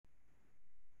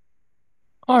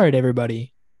All right,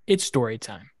 everybody, it's story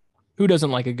time. Who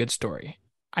doesn't like a good story?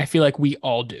 I feel like we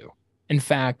all do. In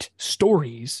fact,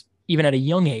 stories, even at a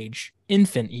young age,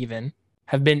 infant even,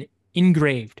 have been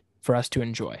engraved for us to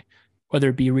enjoy, whether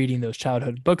it be reading those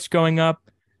childhood books growing up,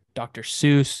 Dr.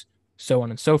 Seuss, so on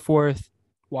and so forth,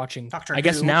 watching, Doctor I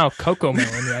guess Who. now Coco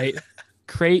Melon, right?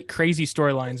 Crazy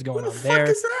storylines Who going the on fuck there.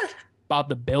 is that? Bob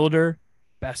the Builder,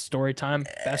 best story time,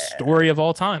 best story of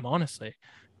all time, honestly.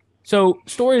 So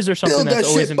stories are something Build that's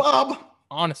that always shit, Bob.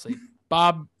 honestly,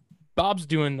 Bob Bob's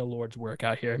doing the Lord's work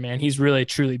out here, man. He's really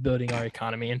truly building our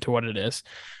economy into what it is.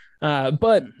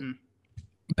 But Hmm.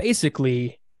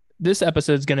 basically, this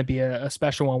episode is going to be a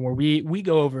special one where we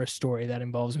go over a story that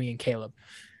involves me and Caleb.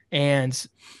 And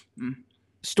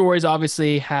stories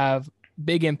obviously have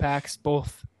big impacts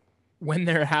both when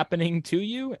they're happening to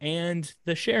you and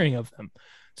the sharing of them.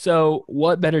 So,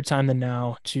 what better time than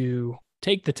now to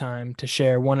take the time to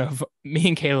share one of me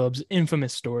and Caleb's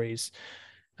infamous stories.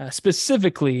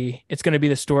 Specifically, it's going to be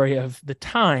the story of the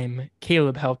time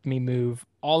Caleb helped me move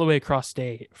all the way across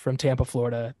state from Tampa,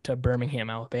 Florida to Birmingham,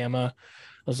 Alabama.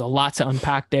 There's a lot to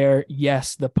unpack there.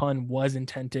 Yes, the pun was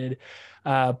intended.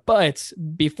 But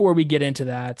before we get into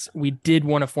that, we did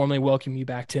want to formally welcome you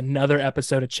back to another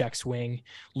episode of Check Swing.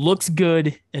 Looks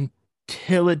good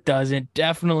until it doesn't.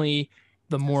 Definitely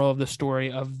the moral of the story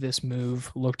of this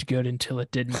move looked good until it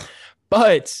didn't.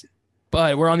 But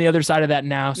but we're on the other side of that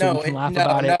now, so we No, can it laugh no,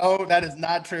 about it. no, that is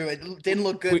not true. It didn't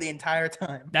look good We, the entire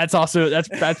time. that's also that's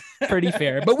pretty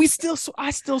fair, but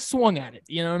I still swung at it.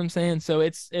 You know what I'm saying? So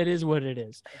it is what it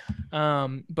is.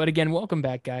 But again, welcome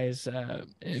back, guys.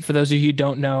 For those of you who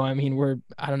don't know, I mean,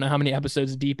 I don't know how many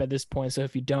episodes deep at this point. So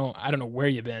if you don't, I don't know where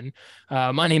you've been.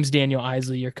 My name's Daniel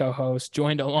Isley, your co-host,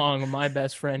 joined along with my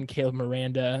best friend Caleb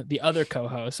Miranda, the other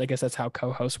co-host. I guess that's how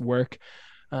co-hosts work.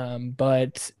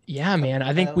 But yeah, man,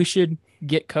 I think we Coco. should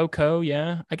get co.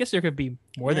 Yeah, I guess there could be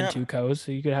more than Yeah. two co's.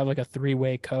 So you could have like a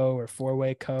three-way co or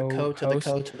four-way The co co to the host.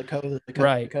 co to the co to the co to the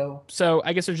Right. co. So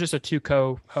I guess there's just a two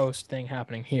co-host thing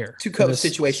happening here Two for co this.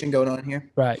 situation going on here.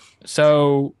 Right.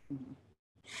 So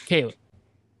Caleb,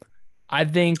 I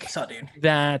think So, dude.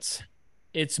 that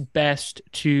it's best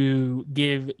to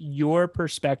give your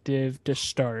perspective to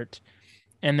start,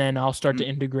 and then I'll start to Mm,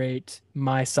 integrate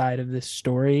my side of this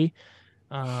story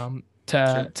sure.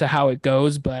 to how it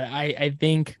goes. But I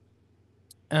think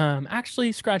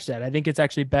actually scratch that. I think it's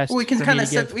actually Well, best for me to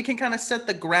give. we can kind of set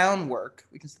the groundwork.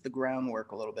 We can set the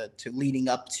groundwork a little bit to leading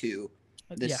up to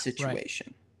this Yeah, right,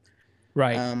 situation.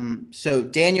 right. So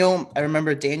Daniel, I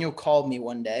remember Daniel called me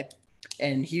one day,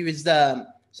 and he was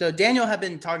so Daniel had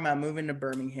been talking about moving to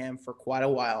Birmingham for quite a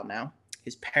while now.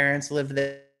 His parents live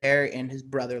there, and his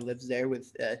brother lives there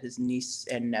with his niece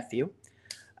and nephew.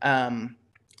 Um,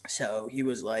 so he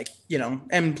was like,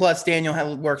 and plus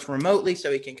Daniel works remotely,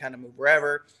 so he can kind of move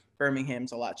wherever.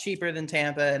 Birmingham's a lot cheaper than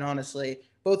Tampa, and honestly,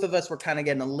 both of us were kind of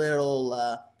getting a little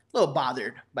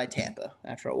bothered by Tampa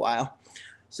after a while.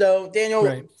 So Right.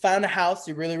 Daniel found a house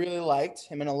he really really liked.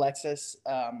 Him and Alexis,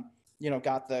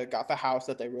 got the house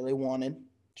that they really wanted,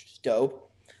 which was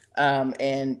dope.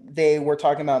 And they were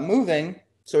talking about moving.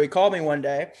 So he called me one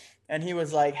day, and he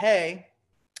was like, "Hey,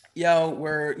 yo,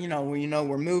 we're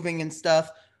moving and stuff.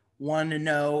 Want to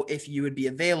know if you would be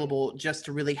available just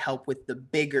to really help with the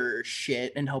bigger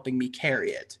shit and helping me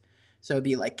carry it. So it'd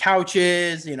be like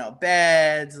couches,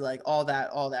 beds, like all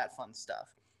that fun stuff."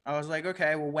 I was like,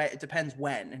 okay, well, it depends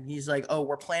when. And he's like, oh,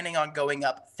 we're planning on going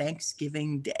up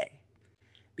Thanksgiving Day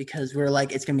because we're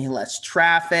like, it's gonna be less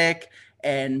traffic,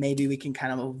 and maybe we can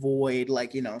kind of avoid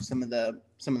like some of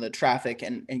the traffic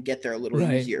and get there a little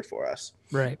Right. easier for us.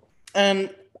 Right. And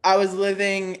I was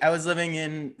living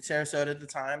in Sarasota at the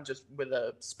time, just with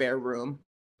a spare room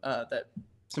that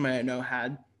somebody I know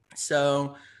had.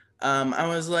 So I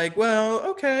was like, well,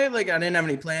 okay, like I didn't have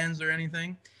any plans or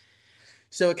anything.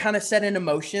 So it kind of set into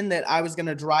motion that I was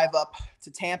gonna drive up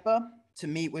to Tampa to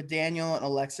meet with Daniel and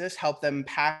Alexis, help them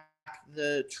pack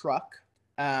the truck,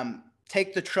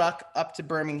 take the truck up to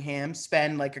Birmingham,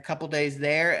 spend like a couple days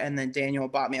there, and then Daniel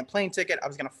bought me a plane ticket. I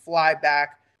was gonna fly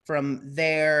back from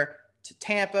there to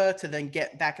Tampa to then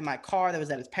get back in my car that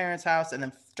was at his parents' house and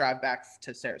then drive back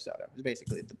to Sarasota. It was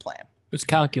basically the plan. It was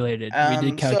calculated. We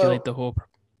did calculate So the whole,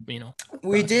 you know,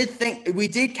 process. we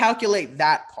did calculate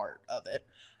that part of it.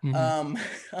 Hmm.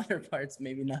 Other parts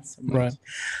maybe not so Right. much.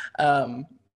 Um,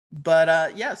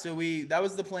 but yeah, so that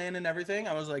was the plan and everything.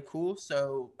 I was like, cool.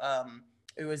 So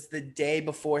it was the day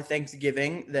before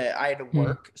Thanksgiving that I had to Hmm.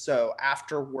 work. So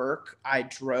after work, I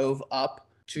drove up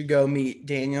to go meet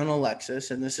Daniel and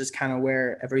Alexis, and this is kind of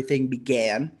where everything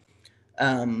began.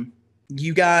 Um,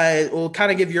 you guys will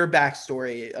kind of give your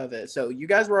backstory of it. So you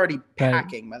guys were already Right.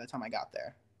 packing by the time I got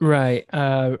there. Right.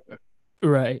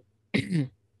 Right.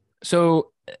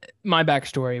 So my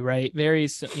backstory, right?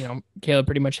 Caleb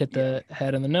pretty much hit Yeah. the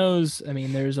head on the nose. I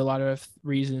mean, there's a lot of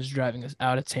reasons driving us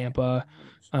out of Tampa,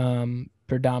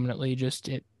 predominantly just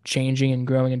it changing and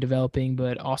growing and developing,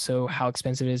 but also how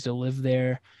expensive it is to live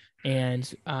there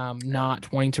and Yeah.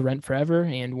 not wanting to rent forever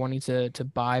and wanting to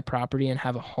buy property and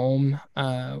have a home.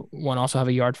 Want to also have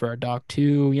a yard for our dog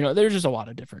too. There's just a lot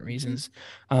of different Mm-hmm. reasons.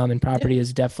 And Yeah. property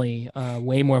is definitely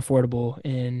way more affordable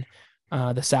in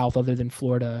the South, other than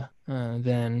Florida,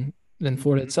 than Florida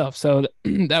Mm-hmm. itself. So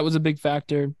that was a big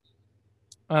factor.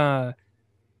 Uh,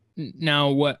 Now,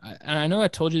 and I know I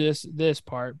told you this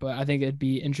part, but I think it'd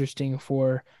be interesting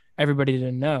for everybody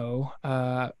to know.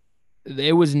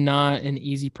 It was not an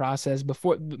easy process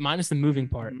before, minus the moving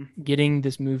part, Mm-hmm. getting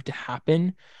this move to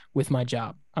happen with my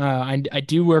job. I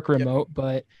do work Yep. remote,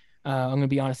 but I'm gonna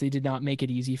be honest, they did not make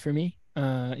it easy for me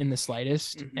in the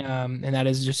slightest. Mm-hmm. And that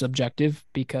is just subjective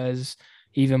because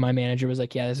even my manager was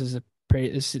like, "Yeah,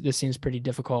 this seems pretty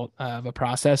difficult of a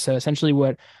process." So essentially,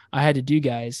 what I had to do,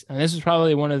 guys, and this is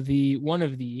probably one of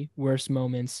the worst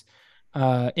moments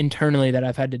internally that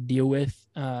I've had to deal with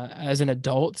as an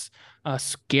adult, a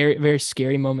scary, very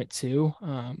scary moment too.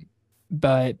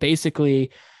 But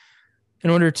basically, in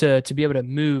order to be able to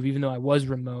move, even though I was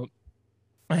remote,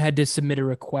 I had to submit a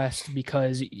request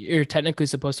because you're technically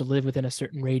supposed to live within a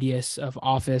certain radius of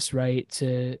office, right?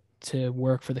 To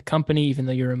work for the company, even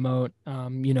though you're remote.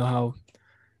 You know how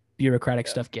bureaucratic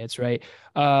Yeah. stuff gets, right?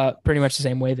 Pretty much the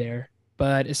same way there.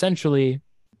 But essentially,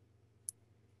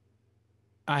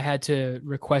 I had to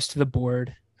request to the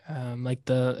board, like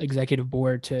the executive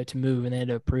board, to move, and they had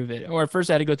to approve it. Or first,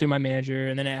 I had to go through my manager,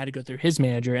 and then I had to go through his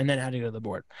manager, and then I had to go to the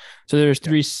board. So there's Yeah.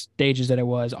 three stages that it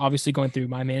was. Obviously, going through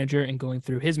my manager and going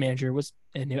through his manager was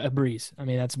a breeze. I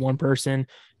mean, that's one person.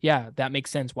 Yeah, that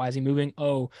makes sense. Why is he moving?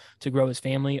 Oh, to grow his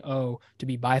family. Oh, to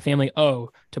be by family.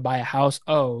 Oh, to buy a house.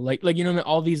 Oh, like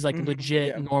all these like Mm-hmm. legit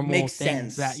Yeah. normal Makes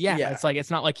things that sense. yeah, Yeah.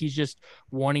 it's not like he's just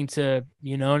wanting to,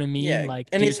 you know what I mean, Yeah. like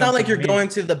And do it's not something like you're random. going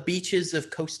to the beaches of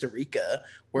Costa Rica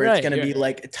where it's Right. going to be Yeah.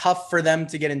 like tough for them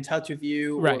to get in touch with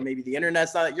you, or Right. maybe the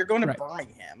internet's not. You're going to Right.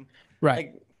 Birmingham.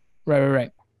 Right.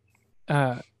 Like,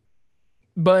 Right.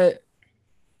 But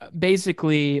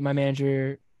basically, my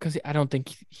manager, because I don't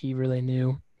think he really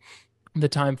knew the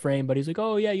time frame, but he's like,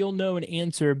 "Oh yeah, you'll know an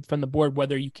answer from the board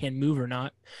whether you can move or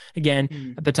not." Again,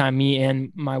 mm, at the time, me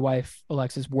and my wife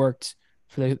Alexis worked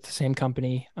for the same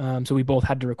company, so we both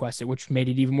had to request it, which made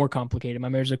it even more complicated. My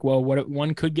manager's like, "Well, what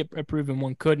one could get approved and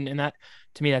one couldn't," and that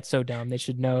to me that's so dumb. They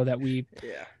should know that we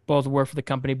yeah. both work for the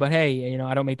company, but hey,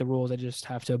 I don't make the rules; I just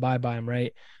have to abide by them,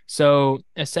 right? So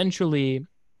essentially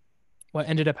what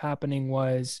ended up happening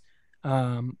was,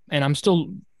 and I'm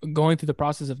still going through the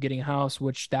process of getting a house,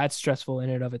 which that's stressful in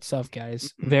and of itself, guys.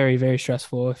 Mm-hmm. Very, very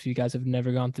stressful. If you guys have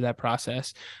never gone through that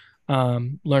process,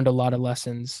 learned a lot of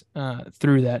lessons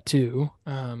through that too.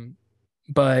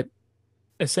 But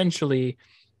essentially,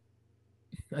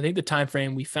 I think the time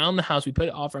frame we found the house, we put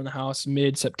an offer on the house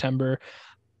mid-September.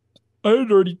 I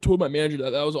had already told my manager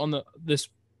that was on this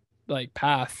like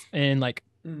path in like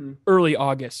Mm-hmm. early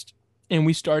August. And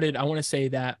we started, I want to say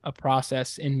that a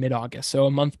process in mid-August. So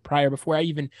a month prior before I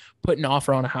even put an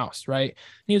offer on a house, right? And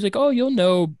he was like, "Oh, you'll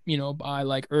know, by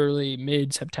like early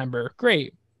mid-September."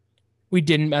 Great. We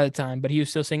didn't at the time, but he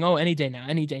was still saying, "Oh, any day now,"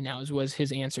 was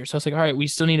his answer. So I was like, "All right, we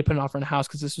still need to put an offer on a house,"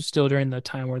 because this was still during the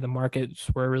time where the markets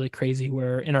were really crazy,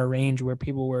 where in our range where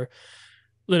people were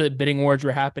literally bidding wars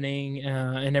were happening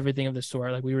and everything of the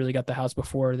sort. Like we really got the house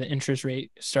before the interest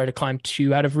rate started to climb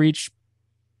too out of reach.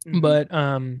 Mm-hmm. But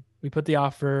we put the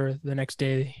offer the next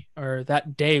day, or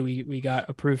that day we got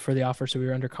approved for the offer, so we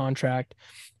were under contract,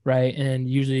 right? And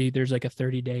usually there's like a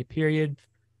 30-day period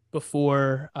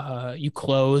before you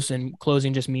close, and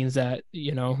closing just means that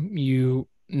you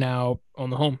now own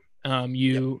the home. Yep.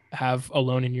 You have a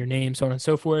loan in your name, so on and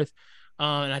so forth.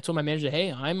 And I told my manager,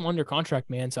 "Hey, I'm under contract,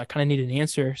 man, so I kind of need an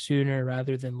answer sooner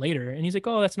rather than later." And he's like,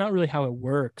 "Oh, that's not really how it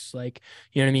works. Like,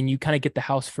 you know what I mean? You kind of get the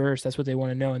house first. That's what they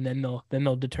want to know, and then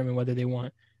they'll determine whether they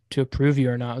want to approve you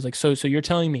or not." I was like, "So you're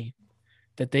telling me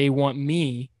that they want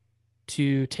me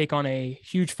to take on a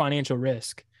huge financial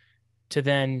risk to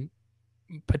then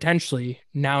potentially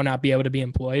now not be able to be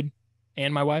employed,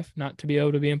 and my wife not to be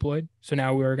able to be employed? So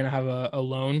now we're going to have a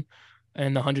loan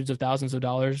and the hundreds of thousands of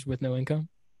dollars with no income?"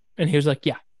 And he was like,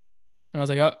 "Yeah." And I was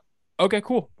like, "Oh, okay,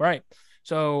 cool. All right."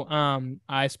 So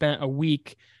I spent a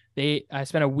week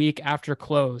after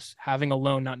close having a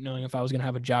loan, not knowing if I was going to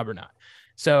have a job or not.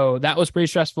 So that was pretty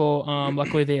stressful.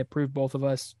 Luckily they approved both of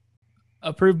us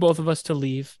to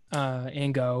leave.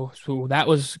 and go. So that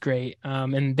was great.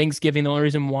 And Thanksgiving, the only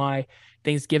reason why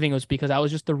Thanksgiving was because that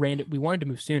was just the random, we wanted to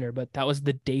move sooner, but that was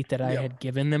the date that I Yep. had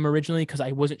given them originally because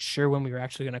I wasn't sure when we were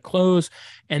actually going to close.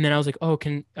 And then I was like, oh,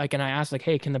 and I asked like,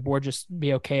 hey, can the board just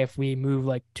be okay if we move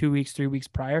like 2 weeks, 3 weeks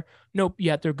prior? Nope,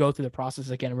 you have to go through the process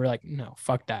again. And we're like, no,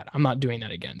 fuck that. I'm not doing that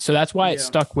again. So that's why it Yeah.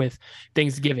 stuck with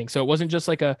Thanksgiving. So it wasn't just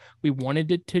like we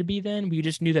wanted it to be then. We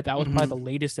just knew that was probably the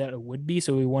latest that it would be.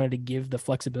 So we wanted to give the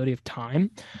flexibility of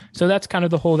time. So that's kind of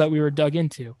the hole that we were dug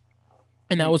into.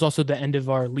 And that was also the end of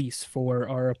our lease for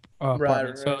our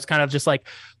apartment. So it was kind of just like,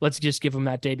 let's just give them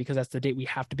that date because that's the date we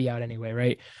have to be out anyway,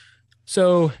 right?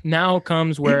 So now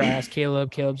comes where I asked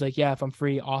Caleb. Caleb's like, yeah, if I'm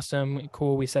free, awesome,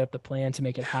 cool. We set up the plan to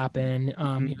make it happen.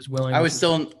 He was willing. I was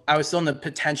still in the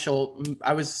potential.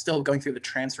 I was still going through the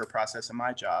transfer process in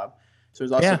my job. So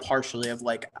it was also partially of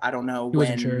like, I don't know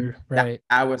when that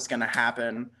was going to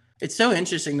happen. It's so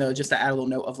interesting though, just to add a little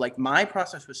note of like my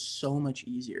process was so much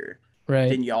easier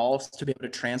than y'all's to be able to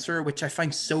transfer, which I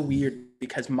find so weird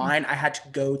because mine, I had to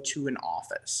go to an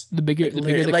office. The bigger the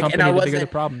company, the bigger the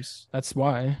problems. That's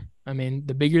why. I mean,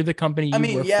 the bigger the company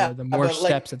you work for, the more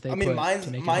steps that they put to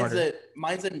make it harder.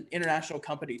 Mine's an international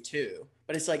company too,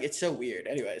 but it's like, it's so weird.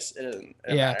 Anyways, it doesn't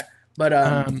matter. But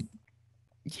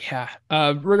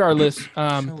regardless,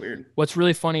 so weird. What's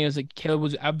really funny is that Caleb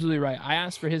was absolutely right. I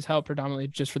asked for his help predominantly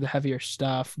just for the heavier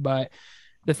stuff, but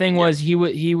the thing was he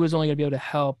was only going to be able to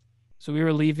help. So we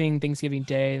were leaving Thanksgiving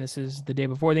Day. This is the day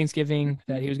before Thanksgiving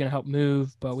that he was going to help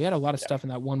move, but we had a lot of stuff in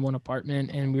that one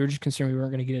apartment, and we were just concerned we weren't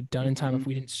going to get it done in time if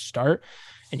we didn't start.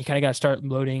 And you kind of got to start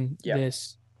loading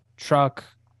this truck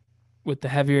with the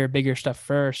heavier, bigger stuff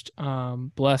first.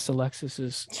 Bless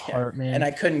Alexis's heart, man. And I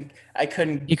couldn't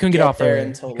get off there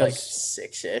until like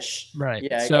 6-ish. Right.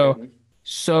 Yeah.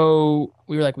 So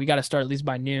we were like, we got to start at least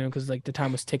by noon because like the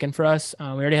time was ticking for us. We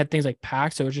already had things like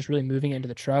packed, so it was just really moving into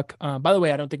the truck. By the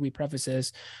way, I don't think we preface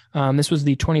this. This was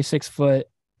the 26-foot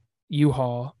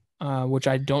U-Haul, which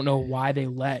I don't know why they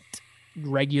let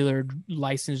regular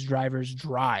licensed drivers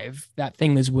drive. That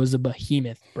thing was a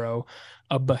behemoth, bro,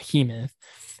 a behemoth.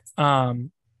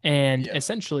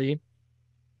 Essentially,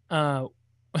 weren't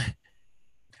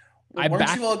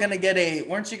you gonna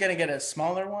get a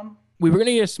smaller one? We were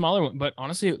gonna get a smaller one, but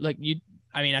honestly, like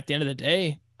at the end of the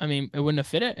day, it wouldn't have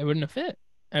fit it. It wouldn't have fit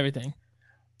everything.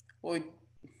 Well,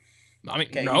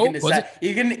 okay, no.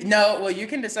 You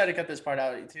can decide to cut this part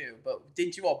out too. But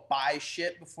didn't you all buy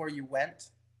shit before you went?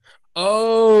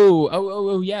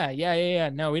 Oh, yeah.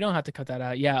 No, we don't have to cut that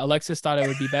out. Yeah, Alexis thought it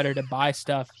would be better to buy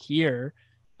stuff here,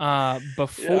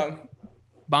 before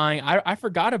buying. I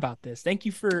forgot about this. Thank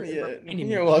you for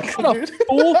you're welcome, a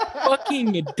full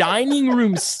fucking dining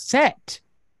room set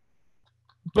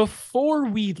before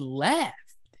we left,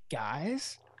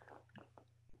 guys.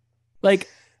 Like,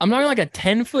 I'm talking like a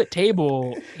 10-foot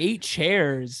table, 8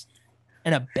 chairs,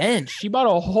 and a bench. She bought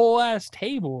a whole ass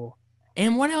table.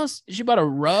 And what else? She bought a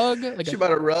rug. She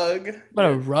bought a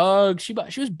rug. She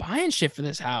was buying shit for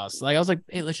this house. Like, I was like,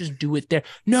 hey, let's just do it there.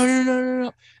 No.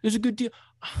 It was a good deal.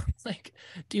 Like,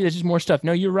 dude, there's just more stuff.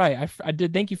 No, you're right. I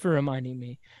did. Thank you for reminding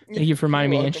me. Thank you for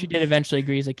reminding me. And she did eventually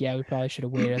agree. He's like, yeah, we probably should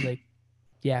have waited. I was like,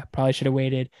 yeah, probably should have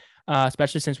waited.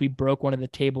 Especially since we broke one of the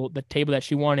table that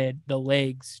she wanted, the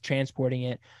legs transporting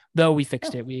it. Though we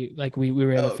fixed it. We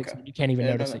were able to fix it. You can't even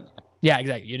notice it. Yeah,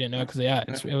 exactly. You didn't know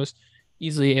because it was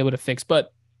easily able to fix.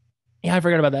 But yeah, I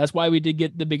forgot about that. That's why we did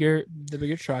get the bigger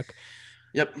truck.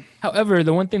 Yep. However,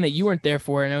 the one thing that you weren't there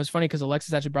for, and it was funny because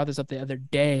Alexis actually brought this up the other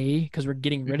day because we're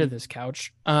getting rid of this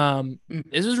couch.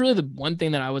 This is really the one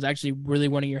thing that I was actually really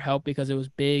wanting your help because it was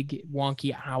big,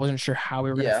 wonky, and I wasn't sure how we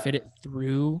were going to fit it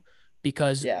through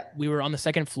because we were on the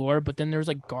second floor, but then there was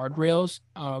like guardrails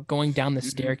going down the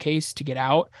staircase to get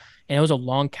out, and it was a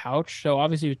long couch. So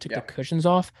obviously we took the cushions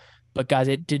off, but guys,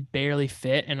 it did barely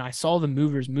fit. And I saw the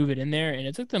movers move it in there, and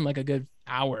it took them like a good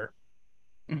hour,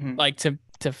 like to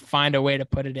find a way to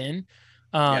put it in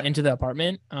into the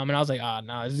apartment. And I was like,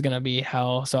 no, this is going to be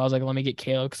hell. So I was like, let me get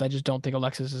Caleb because I just don't think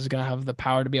Alexis is going to have the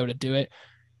power to be able to do it.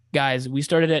 Guys, we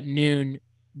started at noon.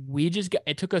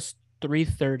 It took us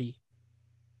 3:30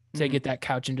 to get that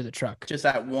couch into the truck. Just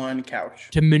that one couch.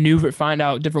 To maneuver, find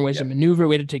out different ways to maneuver,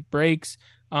 way to take breaks.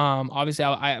 Obviously,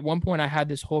 I at one point I had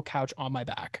this whole couch on my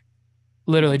back.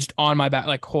 Literally just on my back,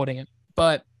 like holding it.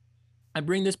 But I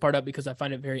bring this part up because I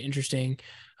find it very interesting.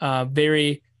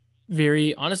 Very,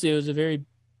 very, honestly, it was a very,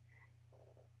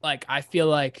 like, I feel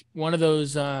like one of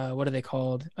those, what are they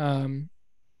called?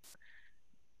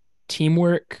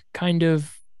 Teamwork kind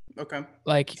of. Okay.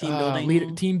 Like team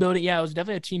building. Team building. Yeah, it was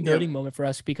definitely a team building moment for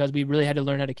us because we really had to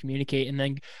learn how to communicate. And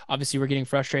then obviously we're getting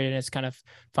frustrated and it's kind of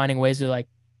finding ways to like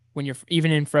when you're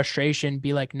even in frustration,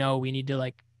 be like, no, we need to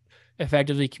like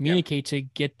effectively communicate to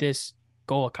get this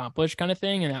goal accomplished kind of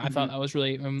thing. And I thought that was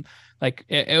really like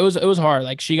it was hard.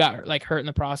 Like she got like hurt in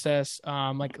the process.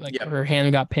 Like her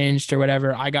hand got pinched or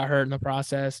whatever. I got hurt in the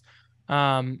process.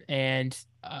 And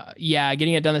yeah,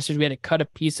 getting it done this year, we had to cut a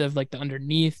piece of like the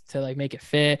underneath to like make it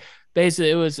fit. Basically,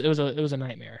 it was a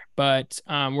nightmare. But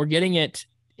we're getting it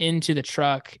into the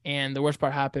truck, and the worst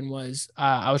part happened was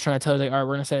I was trying to tell her like, all right,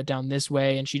 we're gonna set it down this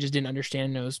way, and she just didn't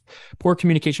understand. And it was poor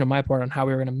communication on my part on how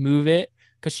we were gonna move it,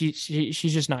 because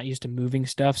she's just not used to moving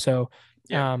stuff. So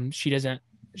she doesn't.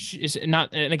 She's not,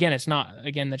 and again, it's not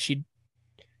again that she.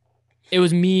 It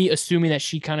was me assuming that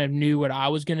she kind of knew what I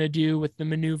was gonna do with the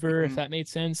maneuver, if that made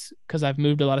sense, because I've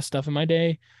moved a lot of stuff in my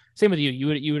day. Same with you.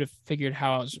 You would have figured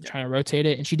how I was trying to rotate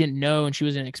it, and she didn't know, and she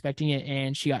wasn't expecting it,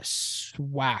 and she got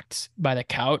swacked by the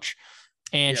couch,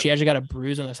 and she actually got a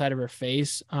bruise on the side of her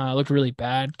face. It looked really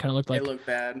bad. Kind of looked like it looked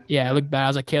bad. Yeah, it looked bad. I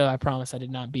was like, Caleb, I promise I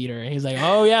did not beat her. And he's like,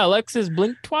 oh yeah, Alexis,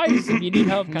 blink twice if you need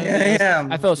help. Kind of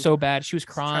thing. I felt so bad. She was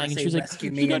crying, and she was like,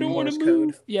 I don't want to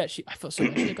move. Yeah, I felt so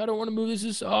bad. She's like, I don't want to move. This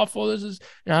is awful. And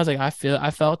I was like, I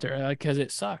felt her, like, because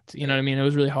it sucked. You know what I mean? It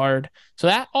was really hard. So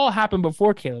that all happened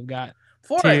before Caleb got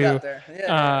I got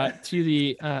there. To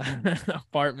the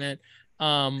apartment.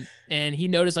 And he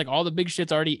noticed like all the big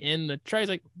shit's already in the tray. He's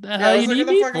like, the hell you need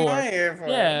me for?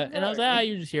 Yeah. And I was like,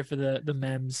 you're just here for the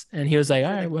memes. And he was like,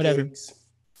 all right, whatever.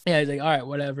 Yeah, he's like, all right,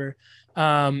 whatever.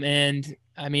 And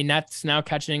I mean, that's now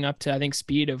catching up to, I think,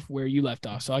 speed of where you left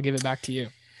off. So I'll give it back to you.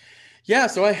 Yeah,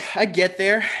 so I get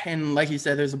there, and like you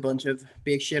said, there's a bunch of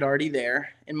big shit already there.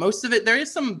 And most of it, there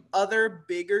is some other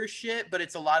bigger shit, but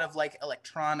it's a lot of like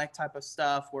electronic type of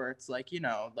stuff where it's like,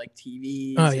 like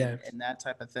TVs and that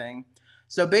type of thing.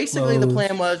 So basically the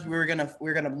plan was we were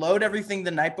gonna load everything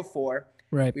the night before.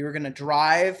 Right. We were gonna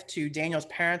drive to Daniel's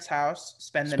parents' house,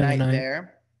 spend the night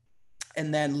there,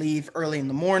 and then leave early in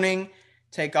the morning,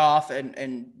 take off,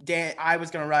 and I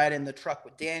was gonna ride in the truck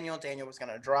with Daniel. Daniel was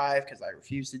gonna drive because I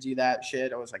refused to do that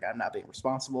shit. I was like, I'm not being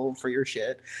responsible for your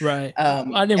shit. Right.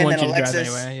 I didn't want you to drive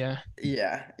anyway.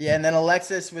 Yeah. And then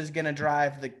Alexis was gonna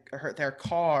drive their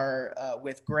car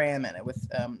with Graham in it, with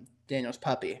Daniel's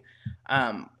puppy,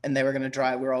 and they were gonna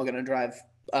drive. We were all gonna drive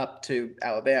up to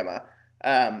Alabama.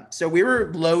 So we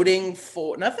were loading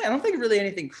for nothing. I don't think really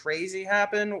anything crazy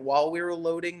happened while we were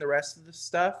loading the rest of the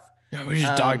stuff. Yeah, we were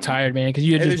just dog tired, man, because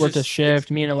you had just worked a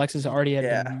shift. Me and Alexis already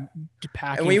had been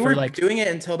packing. And we were doing it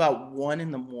until about 1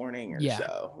 a.m. or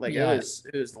so. Like it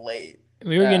was late.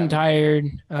 We were getting tired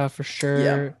for sure.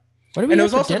 Yeah. What did we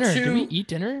eat for dinner? Did we eat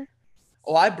dinner?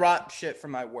 Well, I brought shit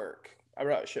from my work. I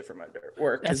brought shit from my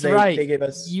work. That's right. They gave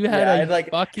us. You had a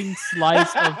fucking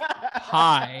slice of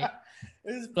pie.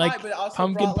 It was pie, but I also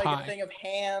pumpkin brought pie. A thing of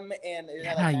ham and it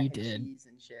had you and did. cheese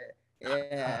and shit.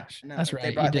 Yeah, no, that's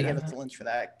right. They gave us lunch for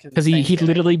that because he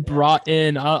literally brought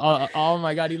in. Oh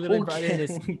my god, he literally brought in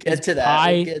this pie. We'll get to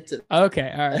that.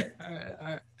 Okay, all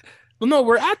right. Well, no,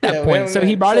 we're at that point. So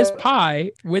he brought his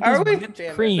pie with his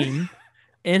whipped cream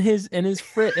in his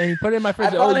fridge, and he put it in my fridge.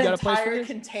 I brought an entire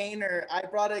container. I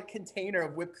brought a container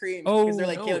of whipped cream because they're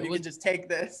like, Caleb, you can just take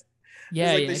this.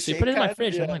 Yeah. So he put it in my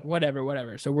fridge. I'm like,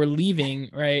 whatever. So we're leaving,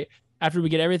 right? After we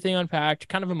get everything unpacked,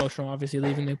 kind of emotional, obviously,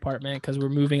 leaving the apartment because we're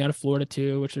moving out of Florida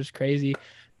too, which was crazy.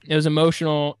 It was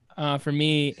emotional for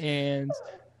me, and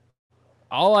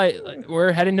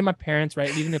we're heading to my parents,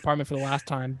 right? Leaving the apartment for the last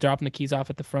time, dropping the keys off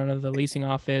at the front of the leasing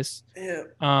office.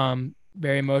 Yeah.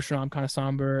 Very emotional. I'm kind of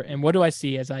somber. And what do I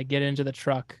see as I get into the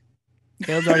truck?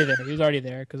 Caleb's already there. He was already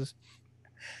there because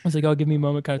I was like, "Oh, give me a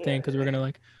moment," kind of thing, because we're gonna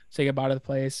like say goodbye to the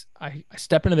place. I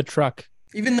step into the truck.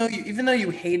 Even though you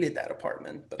hated that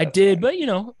apartment. I did, but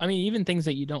I mean, even things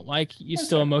that you don't like, you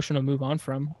still emotional mean, move on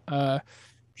from. I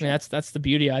mean, that's the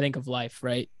beauty, I think, of life,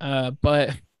 right?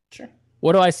 But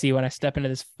what do I see when I step into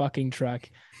this fucking truck?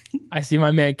 I see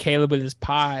my man Caleb with his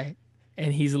pie,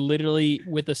 and he's literally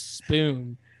with a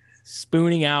spoon,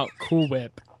 spooning out Cool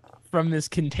Whip from this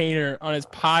container on his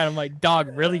pie. I'm like, dog,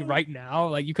 really right now?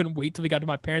 Like, you couldn't wait till we got to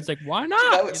my parents? Like, why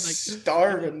not? I was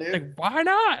starving, dude. Like, why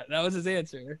not? That was his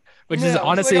answer, which is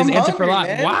honestly his answer for a lot.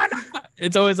 Man. Why not?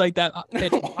 It's always like that. Why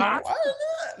not?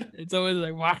 It's always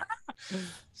like, why not?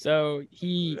 So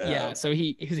he's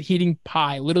eating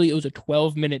pie. Literally, it was a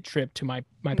 12-minute trip to my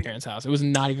parents' house. It was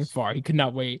not even far. He could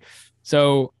not wait.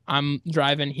 So I'm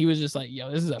driving. He was just like,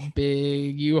 yo, this is a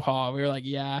big U-Haul. We were like,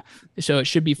 yeah. So it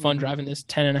should be fun driving this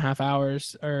 10.5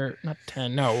 hours, or not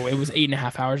 10. No, it was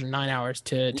 8.5 hours or 9 hours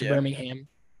to Birmingham.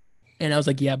 And I was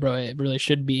like, yeah, bro, it really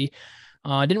should be.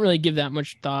 I didn't really give that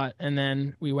much thought. And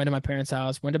then we went to my parents'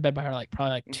 house, went to bed by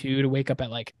probably 2 to wake up at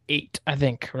 8, I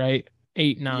think. Right.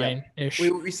 8, Yep. 9-ish.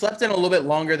 We slept in a little bit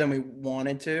longer than we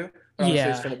wanted to, but honestly,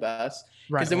 it's for Yeah. the best.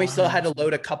 Right. Because then Well, we still had to 100%.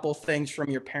 load a couple things from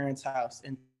your parents' house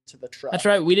into the That's truck.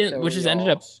 right. We didn't, So which has ended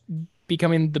up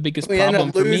becoming the biggest we ended problem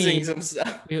up for losing me. some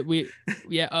stuff.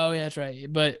 Yeah. Oh, yeah, that's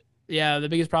right. But yeah, the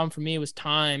biggest problem for me was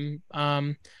time.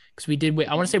 Because we did wait.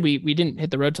 I want to say we didn't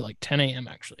hit the road till like 10 a.m.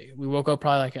 Actually, we woke up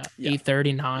probably like at Yeah.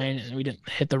 8:39, and we didn't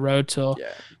hit the road till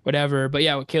whatever. But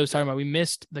yeah, what Kayla was talking about, we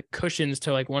missed the cushions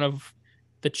to like one of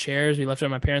the chairs we left at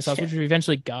my parents' house, which we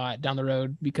eventually got down the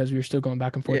road because we were still going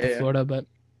back and forth to Florida.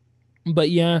 But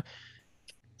yeah,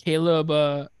 Caleb,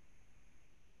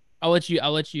 I'll let you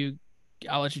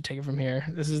take it from here.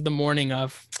 This is the morning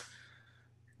of.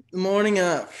 Morning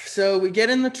up. So we get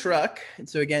in the truck. And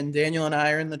so again, Daniel and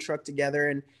I are in the truck together,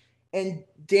 and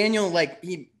Daniel, like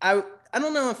I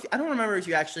don't know if I don't remember if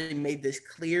you actually made this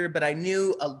clear, but I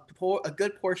knew a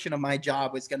good portion of my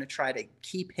job was going to try to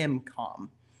keep him calm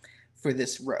for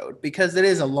this road, because it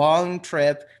is a long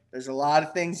trip. There's a lot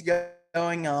of things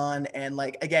going on, and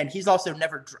like again, he's also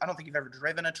never. I don't think you've ever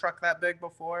driven a truck that big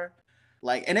before.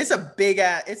 Like, and it's a big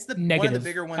ass. It's the Negative. one of the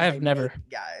bigger ones. I have never, make,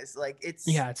 guys. Like, it's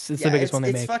the biggest one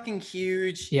they make. It's fucking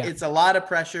huge. Yeah, it's a lot of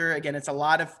pressure. Again, it's a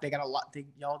lot of. They got a lot.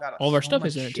 Y'all got all of our stuff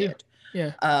is in it too.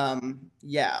 Yeah.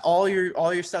 Yeah. All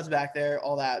your stuff's back there.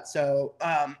 All that. So,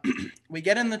 we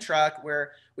get in the truck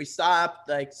where we stop.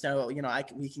 Like, so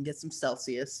we can get some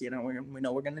Celsius. We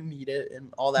know we're gonna need it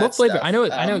and all that. What flavor? Stuff. I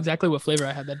know exactly what flavor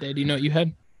I had that day. Do you know what you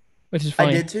had? Which is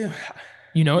funny. I did too.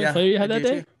 You know what flavor you had that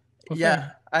day?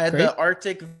 Yeah, I had the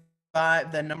Arctic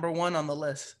Vibe. The number one on the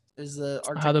list is the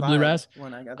Arctic the Blue Raz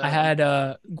one. I had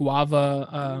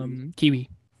guava kiwi.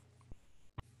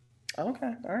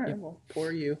 Okay, all right. Yep. Well,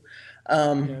 poor you.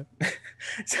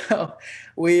 So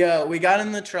we got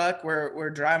in the truck. We're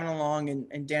driving along,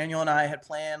 and Daniel and I had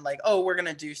planned like, oh, we're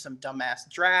gonna do some dumbass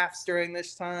drafts during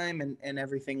this time and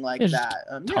everything like that.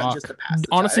 Just to pass the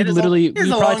honestly, time. literally, we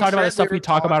probably talked about the stuff we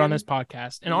talk about on this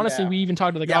podcast. And honestly, we even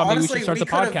talked about maybe honestly, we should start the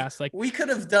podcast. Like, we could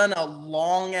have done a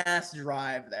long ass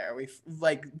drive there. We've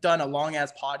done a long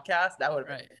ass podcast. That would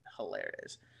have been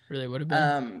hilarious. Really would have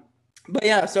been. But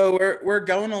yeah, so we're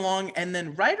going along, and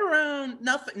then right around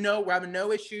we're having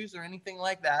no issues or anything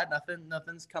like that.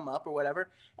 Nothing's come up or whatever.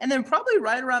 And then probably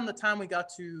right around the time we got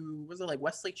to, was it like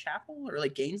Wesley Chapel or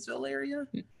like Gainesville area?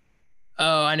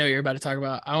 Oh, I know what you're about to talk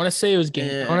about. I want to say it was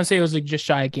I want to say it was like just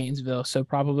shy of Gainesville, so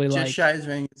probably just like shy of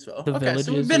Gainesville. Okay,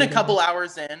 so we've been a couple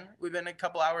hours in.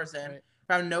 Right.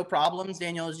 Found no problems.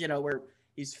 Daniel's,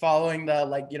 he's following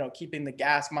the keeping the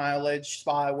gas mileage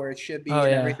spot where it should be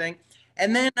everything.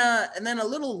 And then a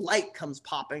little light comes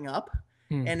popping up,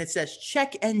 and it says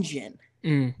check engine.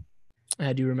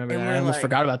 I do remember that. I almost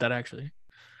forgot about that actually.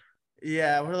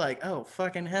 Yeah, we're like, oh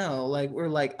fucking hell! Like we're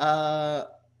like,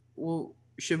 well,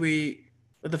 should we?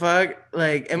 What the fuck?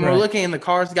 Like, and we're looking, and the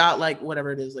car's got like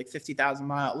whatever it is, like 50,000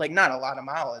 miles. Like not a lot of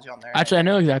mileage on there. Actually, I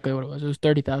know exactly what it was. It was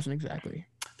 30,000 exactly.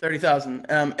 30,000.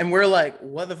 And we're like,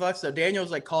 what the fuck? So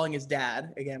Daniel's like calling his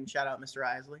dad again. Shout out Mr.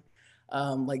 Isley.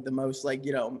 Like the most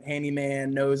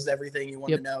handyman, knows everything you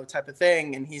want to know type of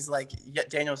thing. And he's like,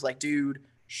 Daniel's like, dude,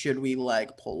 should we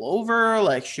like pull over?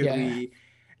 Like, should we?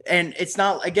 And it's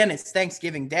not, again, it's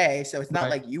Thanksgiving Day, so it's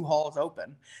not like U-Haul's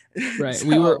open. Right. So,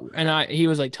 he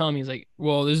was like telling me, he's like,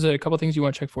 well, there's a couple things you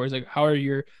want to check for. He's like, how are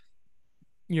your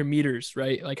meters,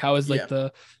 right? Like, how is like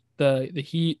the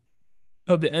heat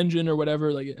of the engine or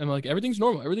whatever? Like, I'm like, everything's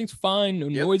normal, everything's fine, no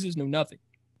noises, no nothing.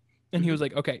 And he was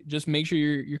like, okay, just make sure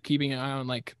you're keeping an eye on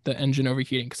like the engine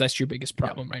overheating, because that's your biggest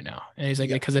problem right now. And he's like,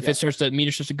 because if the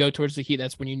meter starts to go towards the heat,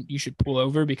 that's when you should pull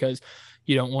over, because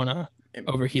you don't want to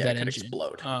overheat that engine.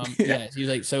 Explode. He was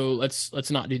like, so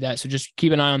let's not do that. So just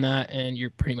keep an eye on that, and you're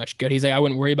pretty much good. He's like, I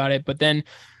wouldn't worry about it. But then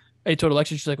I told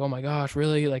Alexa, she's like, oh my gosh,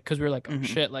 really? Like, because we were like, oh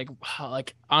shit, like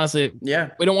honestly, we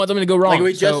don't want something to go wrong. Like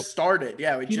we just started.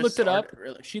 Yeah, we just looked it up.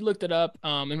 Really. She looked it up.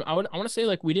 And I want to say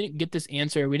like we didn't get this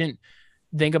answer. We didn't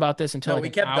think about this until we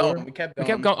kept going. We kept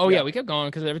going. Oh yeah, we kept going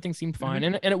because everything seemed fine,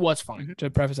 and it was fine. To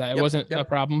preface that, it wasn't a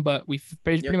problem. But we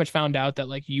pretty much found out that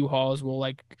like U-Hauls will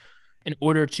like, in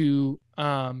order to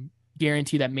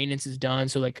guarantee that maintenance is done,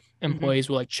 so like employees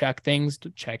will like check things, to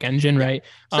check engine, right?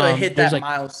 So it hit that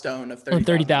milestone of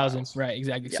 30,000, right?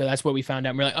 Exactly. So that's what we found out.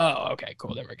 And we're like, oh, okay,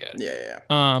 cool, then we're good.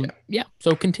 Yeah.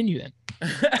 So continue then.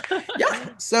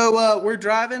 So we're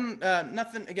driving.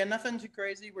 Nothing too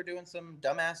crazy. We're doing some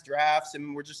dumbass drafts,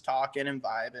 and we're just talking and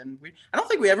vibing. I don't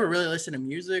think we ever really listened to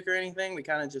music or anything. We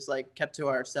kind of just like kept to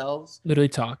ourselves. Literally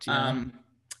talked.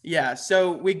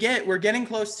 So we're getting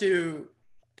close to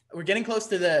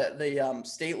the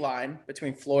state line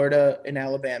between Florida and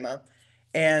Alabama,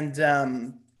 and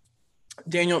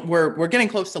Daniel, we're getting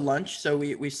close to lunch, so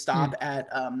we stop at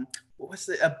what's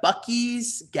a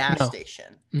Bucky's gas No.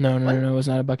 station. No, no, What? no, no. It was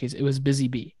not a Bucky's. It was Busy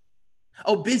Bee.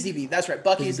 Oh, Busy Bee. That's right.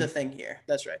 Bucky's Busy the Bee. thing here.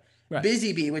 That's right. Right.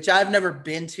 Busy Bee, which I've never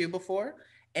been to before.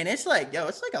 And it's like, yo,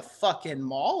 it's like a fucking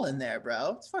mall in there,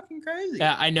 bro. It's fucking crazy.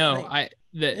 Yeah, I know.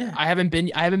 Yeah. I haven't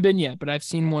been yet, but I've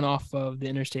seen one off of the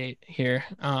interstate here.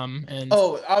 And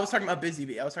Oh, I was talking about Busy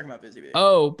Bee.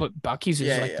 but Bucky's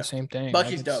is like Yeah. the same thing.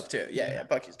 Bucky's Like dope too. Yeah.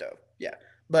 Bucky's dope. Yeah.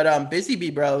 But Busy Bee,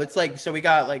 bro, it's like, so we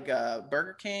got like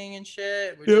Burger King and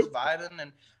shit. We're just vibing,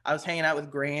 and I was hanging out with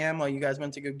Graham while you guys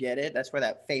went to go get it. That's where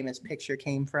that famous picture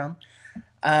came from.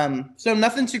 So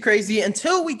nothing too crazy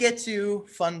until we get to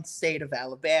fun state of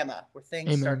Alabama, where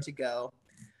things start to go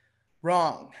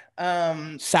wrong.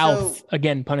 South,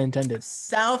 again, pun intended.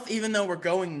 South, even though we're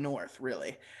going north,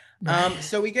 really.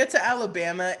 So we get to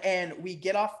Alabama and we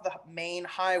get off the main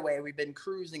highway we've been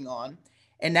cruising on,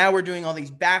 and now we're doing all these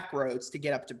back roads to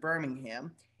get up to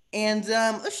Birmingham. And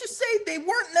let's just say they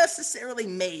weren't necessarily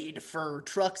made for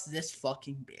trucks this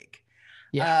fucking big.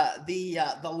 Yeah.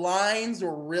 The lines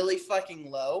were really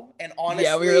fucking low, and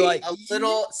honestly, we were like a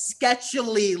little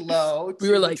sketchily low. We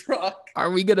were like, truck.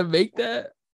 Are we gonna make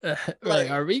that? Like,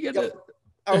 are we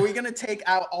gonna take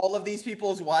out all of these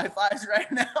people's Wi-Fi's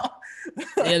right now?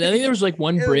 And I think there was like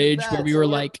one bridge where we were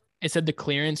like, it said the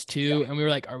clearance too, and we were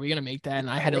like, are we gonna make that? And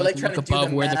I had to like look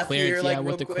above where the clearance,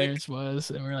 what the clearance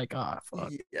was, and we were like, oh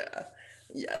fuck.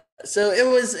 Yeah. So it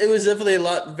was definitely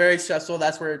very stressful.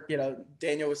 That's where,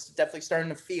 Daniel was definitely starting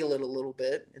to feel it a little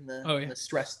bit in the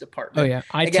stress department. Oh yeah.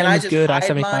 I-10 was good.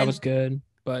 I-75 was good,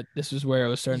 but this is where it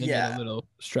was starting to get a little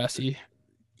stressy.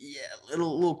 Yeah, a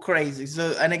little crazy.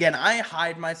 So, and again, I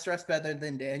hide my stress better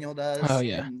than Daniel does. Oh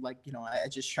yeah. And I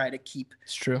just try to keep.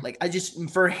 It's true.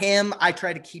 For him, I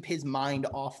try to keep his mind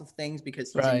off of things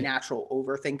because he's a natural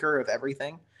overthinker of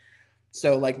everything.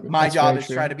 So my job is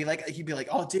try to be like, he'd be like,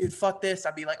 oh dude, fuck this.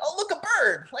 I'd be like, oh, look, a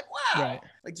bird. Like, wow. Right.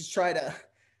 Like just try to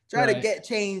get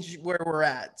change where we're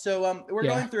at. So we're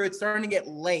going through it, starting to get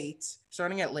late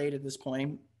at this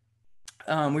point.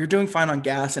 We were doing fine on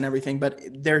gas and everything, but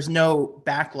there's no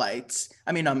backlights.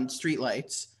 I mean, street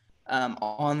lights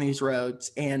on these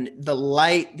roads, and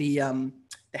the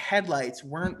headlights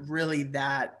weren't really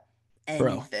that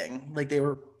anything. Like they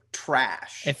were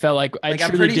trash. It felt like I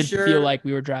truly did feel like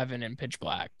we were driving in pitch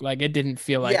black. Like it didn't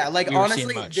feel like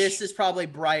honestly, this is probably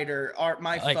brighter.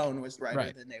 My phone was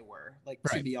brighter than they were.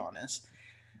 To be honest.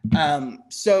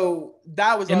 So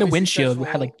that was in the windshield. We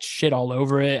had like shit all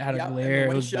over it. Had a glare.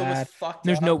 It was bad.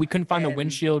 We couldn't find the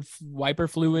windshield wiper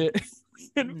fluid.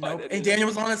 Nope. And Daniel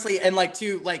was honestly, and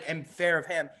and fair of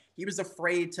him, he was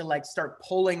afraid to start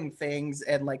pulling things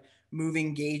and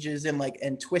moving gauges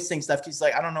and twisting stuff. He's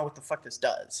like, I don't know what the fuck this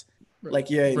does. I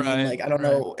don't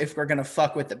know if we're gonna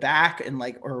fuck with the back and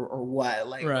or what.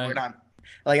 We're not.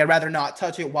 I'd rather not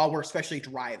touch it while we're especially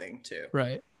driving too.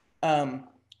 Right.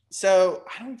 So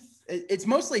it's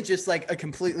mostly just a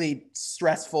completely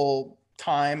stressful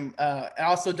time. I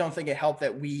also don't think it helped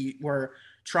that we were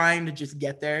trying to just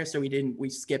get there. So we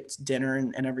skipped dinner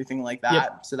and everything like that.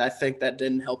 Yep. So I think that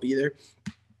didn't help either.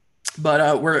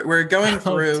 But we're going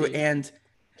through and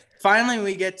finally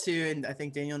we get to, and I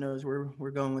think Daniel knows where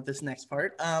we're going with this next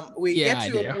part. We're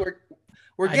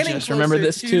getting closer. Remember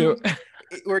this too.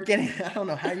 I don't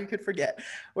know how you could forget.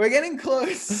 We're getting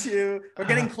closer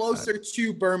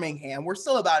to Birmingham. We're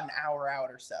still about an hour out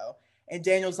or so. And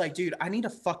Daniel's like, dude, I need to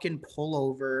fucking pull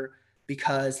over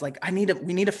because we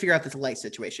need to figure out this light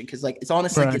situation. Cause it's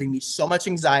honestly giving me so much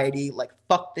anxiety.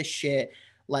 Fuck this shit.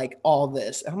 All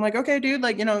this. And I'm like, okay, dude,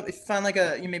 if you find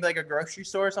maybe a grocery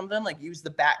store or something, use the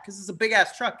back. Cause it's a big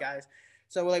ass truck, guys.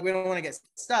 So we don't want to get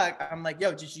stuck. I'm like,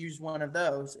 yo, just use one of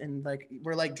those. And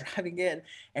we're driving in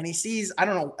and he sees, I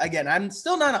don't know, again, I'm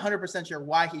still not 100% sure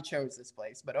why he chose this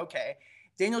place, but okay.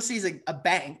 Daniel sees a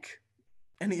bank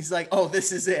and he's like, oh,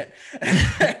 this is it.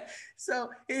 So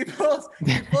he pulls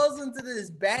into this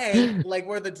bank,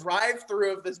 where the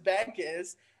drive-through of this bank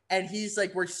is. And he's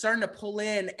like, we're starting to pull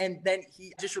in. And then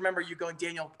he just remember you going,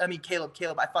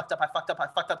 Caleb, I fucked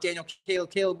up, Daniel,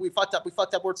 Caleb, we fucked up,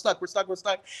 we're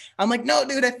stuck. I'm like, no,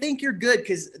 dude, I think you're good.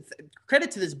 Cause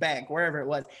credit to this bank, wherever it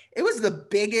was the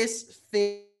biggest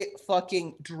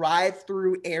fucking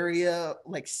drive-through area,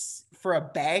 for a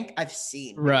bank I've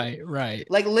seen. Right.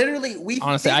 Literally,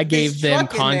 honestly, I gave them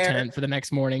content for the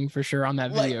next morning for sure on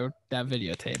that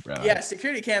videotape, bro. Yeah,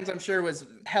 security cams, I'm sure, was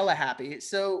hella happy.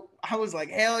 So I was like,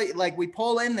 hell, we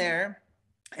pull in there,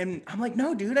 and I'm like,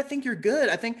 no, dude, I think you're good.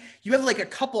 I think you have a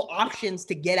couple options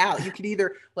to get out. You could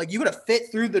either you would have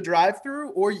fit through the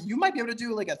drive-through, or you might be able to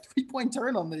do a 3-point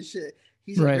turn on this shit.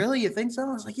 He's like, really? You think so?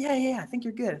 I was like, yeah, I think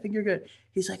you're good. I think you're good.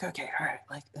 He's like, okay, all right.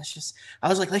 Like, I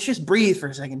was like, let's just breathe for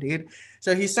a second, dude.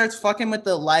 So he starts fucking with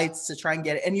the lights to try and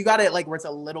get it. And you got it like where it's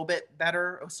a little bit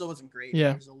better. It still wasn't great.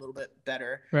 Yeah. It was a little bit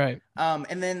better. Right.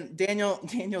 And then Daniel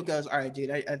goes, all right, dude,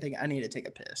 I think I need to take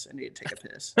a piss. And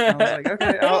I was like,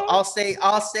 okay, I'll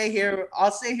stay here.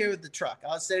 I'll stay here with the truck. I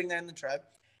was sitting there in the truck.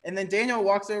 And then Daniel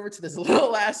walks over to this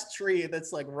little ass tree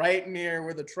that's like right near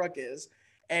where the truck is.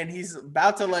 And he's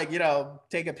about to like,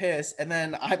 take a piss. And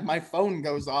then my phone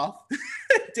goes off.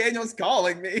 Daniel's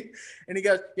calling me and he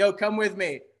goes, yo, come with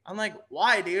me. I'm like,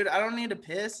 why, dude? I don't need to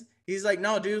piss. He's like,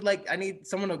 no, dude, like I need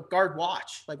someone to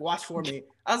watch for me.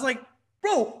 I was like,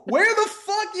 bro, where the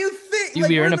fuck you think? Dude, like,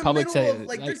 we were in a public setting.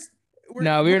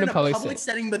 We're in a public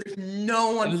setting, but there's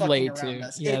no one fucking late around too.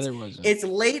 us. Yeah, there wasn't. It's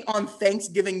late on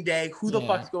Thanksgiving Day. Who the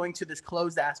fuck's going to this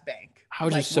closed ass bank? I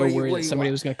was just so worried that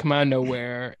somebody was gonna come out of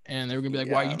nowhere and they were gonna be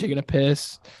like, why are you taking a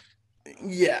piss?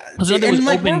 Yeah. Because nothing was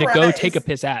open to go take a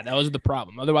piss at. That was the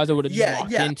problem. Otherwise, I would have just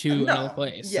walked into another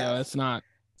place. Yeah. So it's not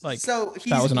like so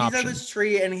he's at this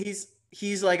tree and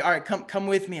he's like, all right, come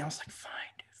with me. I was like, fine,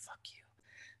 dude, fuck you.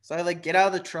 So I like get out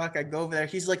of the truck. I go over there.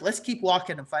 He's like, let's keep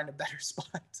walking and find a better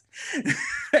spot.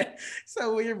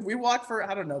 So we walk for,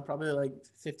 I don't know, probably like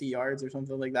 50 yards or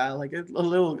something like that, like a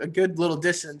good little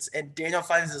distance. And Daniel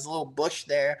finds this little bush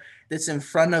there that's in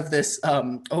front of this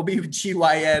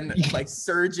OBGYN like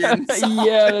surgeon.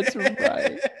 Yeah, that's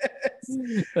right.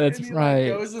 That's and he,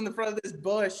 right. Like, goes in the front of this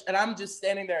bush, and I'm just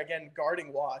standing there again,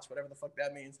 guarding watch, whatever the fuck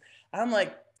that means. I'm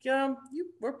like, yeah,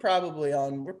 we're probably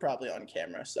on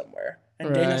camera somewhere.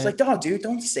 And Daniel's like, no, dude,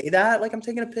 don't say that. Like, I'm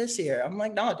taking a piss here. I'm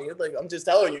like, nah, dude. Like, I'm just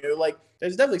telling you. Like,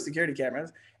 there's definitely security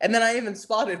cameras. And then I even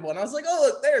spotted one. I was like, oh,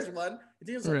 look, there's one. And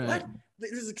Daniel's like, what?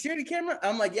 There's a security camera?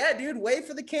 I'm like, yeah, dude, wait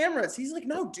for the cameras. He's like,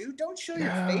 no, dude, don't show your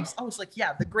face. I was like,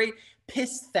 yeah, the great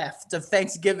piss theft of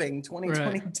Thanksgiving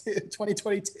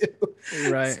 2022.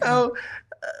 Right. So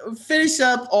finish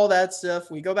up all that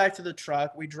stuff. We go back to the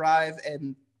truck. We drive,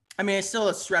 and I mean, it's still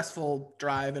a stressful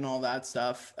drive and all that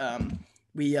stuff.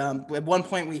 We at one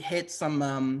point we hit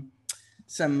some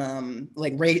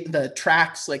the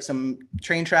tracks, like some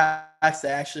train tracks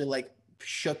that actually like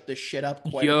shook the shit up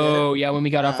quite a bit. Yeah, when we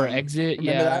got off our exit.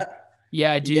 Remember that?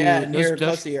 Yeah, I do. Yeah, near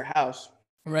close to your house.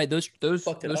 Right, those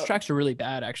tracks are really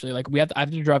bad actually. Like I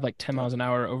have to drive like 10 miles an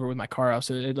hour over with my car out,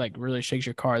 so it like really shakes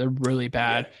your car. They're really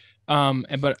bad.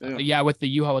 Yeah. With the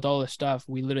U-Haul with all this stuff,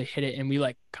 we literally hit it and we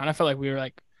like kind of felt like we were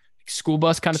like school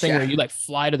bus kind of thing where you like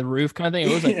fly to the roof kind of thing.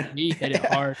 It was like we hit it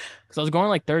hard because I was going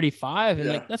like 35 and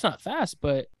like that's not fast,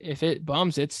 but if it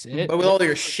bumps, it's it. But with all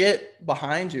your shit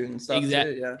behind you and stuff,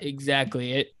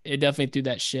 exactly. It definitely threw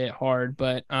that shit hard.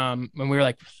 But when we were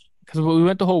like, because we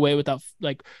went the whole way without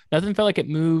like nothing felt like it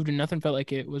moved and nothing felt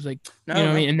like it was like you know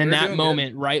what I mean. And then that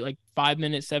moment, right, like 5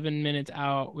 minutes, 7 minutes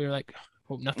out, we were like,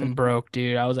 hope nothing broke,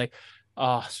 dude. I was like,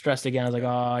 stressed again. I was like,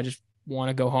 I just want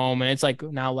to go home, and it's like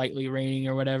now lightly raining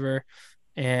or whatever,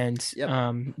 and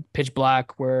pitch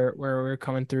black where we're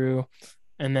coming through,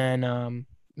 and then I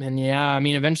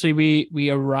mean eventually we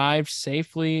arrived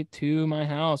safely to my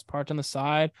house, parked on the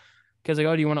side. Because like,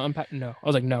 oh, do you want to unpack? No, I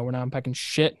was like, no, we're not unpacking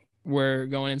shit. We're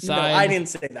going inside. No, I didn't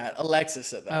say that. Alexa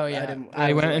said that. Oh yeah,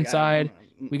 I went inside.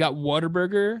 We got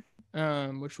Whataburger,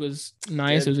 which was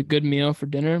nice. It was a good meal for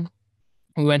dinner.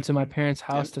 We went to my parents'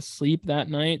 house to sleep that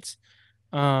night.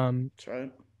 That's right.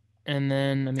 And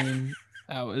then, I mean,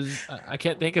 I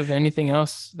can't think of anything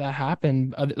else that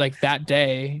happened like that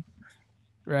day.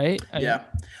 Right.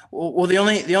 Well, the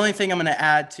only thing I'm going to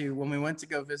add to when we went to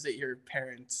go visit your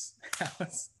parents'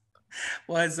 house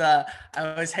was I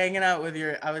was hanging out with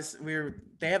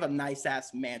they have a nice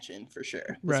ass mansion for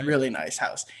sure. It's a really nice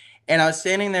house. And I was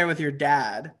standing there with your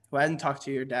dad, who I hadn't talked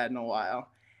to your dad in a while.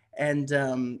 And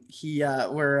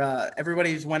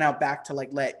everybody's went out back to like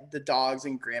let the dogs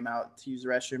and Graham out to use the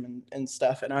restroom and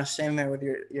stuff. And I was standing there with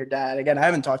your dad again. I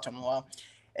haven't talked to him in a while.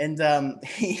 And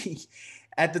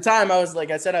at the time I was like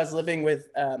I said, I was living with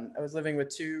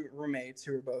two roommates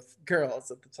who were both girls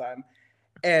at the time.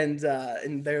 And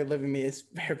they were living in me a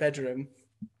spare bedroom.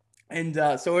 And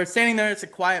so we're standing there. It's a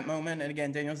quiet moment. And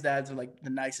again, Daniel's dad's like the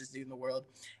nicest dude in the world.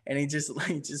 And he just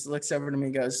looks over to me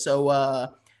and goes,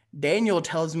 so Daniel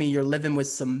tells me you're living with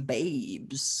some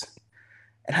babes.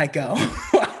 And I go,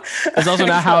 That's also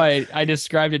not how I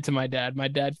described it to my dad. My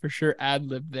dad for sure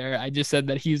ad-libbed there. I just said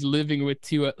that he's living with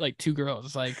two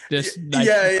girls, like this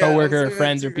coworker or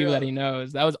friends or people that he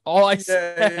knows. That was all I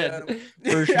said.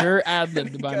 For sure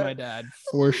ad-libbed by my dad.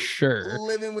 For sure.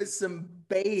 Living with some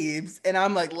babes. And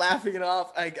I'm like laughing it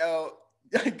off. I go,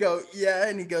 I go, yeah.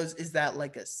 And he goes, is that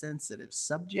like a sensitive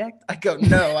subject? I go,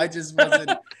 no, I just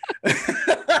wasn't.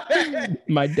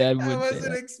 My dad I would say wasn't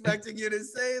that. expecting you to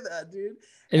say that, dude.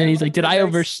 And then And he's like, like did I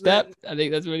overstep? I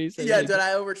think that's what he said. yeah, Like, did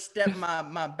I overstep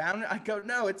my boundary? I go,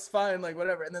 no, it's fine, like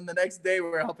whatever. And then the next day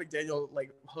we're helping Daniel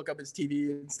like hook up his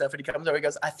TV and stuff, and he comes over, he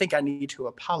goes, I think I need to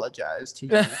apologize to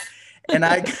you. And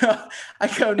I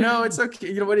go, no, it's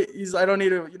okay. You know what? He's, I don't need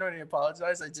to, you don't need to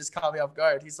apologize. I just caught me off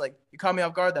guard. He's like, you caught me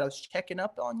off guard that I was checking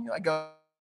up on you. I go,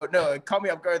 no, it caught me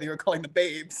off guard that you were calling the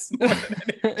babes more than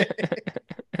anything.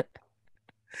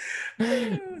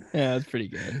 Yeah, that's pretty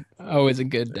good. Always a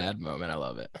good dad moment. I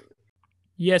love it.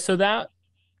 Yeah, so that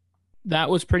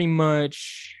was pretty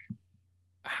much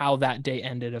how that day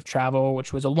ended of travel,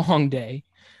 which was a long day.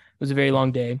 It was a very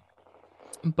long day.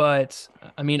 But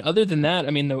I mean, other than that,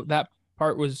 I mean, that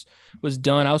part was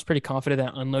done. I was pretty confident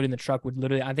that unloading the truck would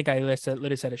literally, I think I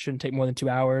literally said it shouldn't take more than 2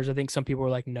 hours. I think some people were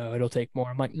like, no, it'll take more.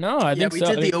 I'm like, no, I think so.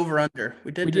 We did the over under.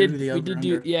 We did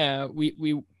do, yeah,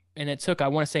 and it took, I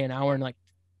want to say, an hour and like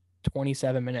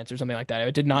 27 minutes or something like that.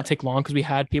 It did not take long because we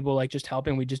had people like just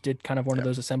helping. We just did kind of one of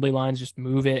those assembly lines, just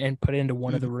move it and put it into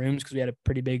one of the rooms because we had a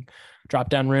pretty big drop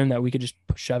down room that we could just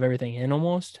shove everything in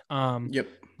almost.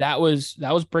 That was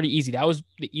pretty easy. That was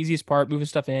the easiest part, moving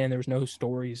stuff in. There was no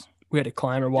stories we had to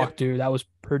climb or walk through. That was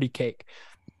pretty cake.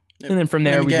 And then from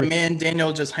there, me and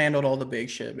Daniel just handled all the big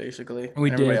shit basically.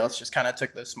 Everybody else just kind of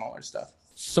took the smaller stuff.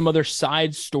 Some other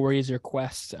side stories or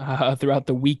quests throughout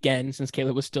the weekend since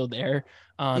Caleb was still there.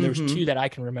 There was two that I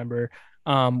can remember.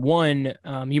 One,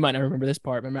 you might not remember this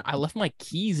part. Remember, I left my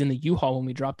keys in the U-Haul when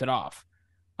we dropped it off.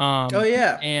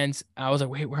 And I was like,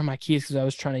 wait, where are my keys? Because I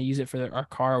was trying to use it for our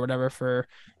car or whatever for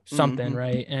something,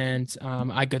 right? And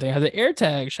I good thing I had the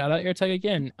AirTag. Shout out AirTag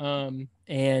again.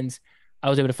 And I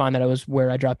was able to find that it was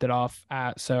where I dropped it off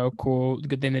at. So cool.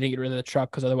 Good thing they didn't get rid of the truck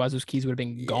because otherwise those keys would have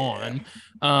been gone.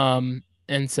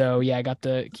 And so, yeah, I got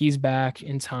the keys back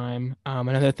in time.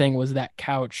 Another thing was that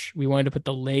couch. We wanted to put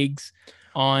the legs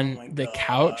on the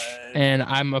couch, and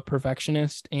I'm a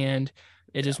perfectionist, and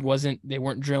it just wasn't, they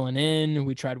weren't drilling in.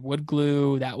 We tried wood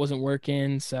glue. That wasn't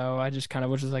working. So I just kind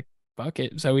of was just like, fuck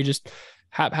it. So we just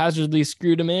haphazardly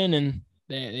screwed them in, and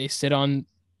they sit on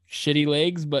shitty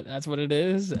legs, but that's what it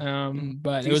is.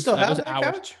 But it was, that was ours.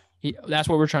 Couch? That's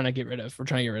what we're trying to get rid of. We're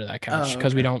trying to get rid of that couch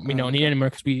because we don't need it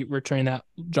anymore because we're trying to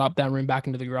drop that room back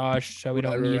into the garage, so we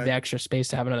don't need the extra space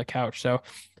to have another couch. So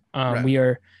we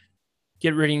are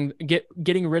getting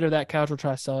rid of that couch. We'll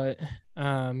try to sell it,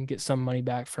 get some money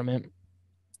back from it.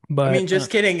 But I mean, just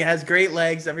kidding. It has great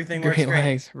legs. Everything works great.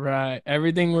 Legs, right?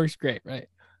 Everything works great, right?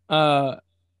 I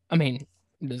mean,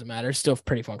 it doesn't matter. It's still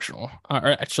pretty functional. Or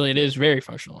actually, it is very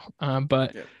functional.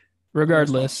 But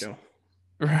regardless.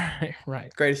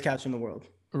 Right. Greatest couch in the world.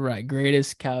 Right.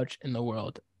 Greatest couch in the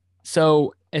world.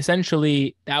 So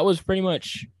essentially, that was pretty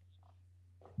much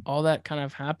all that kind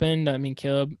of happened. I mean,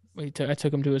 Caleb, I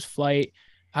took him to his flight.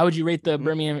 How would you rate the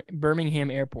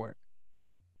Birmingham airport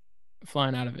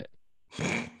flying out of it?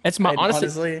 It's my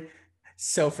honestly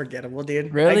so forgettable,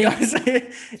 dude. Really?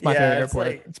 It's my favorite airport.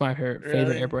 It's my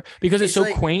favorite airport because it's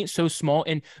so quaint, so small.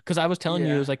 And because I was telling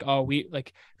you, it was like, oh, we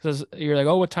like, because you're like,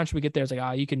 oh, what time should we get there? It's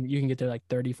like, you can get there like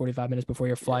 30, 45 minutes before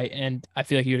your flight. And I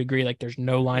feel like you'd agree, like, there's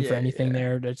no line for anything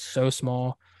there. It's so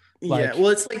small. Like, well,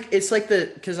 it's like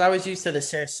because I was used to the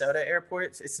Sarasota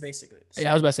airport. It's basically the same. Yeah,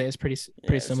 I was about to say it's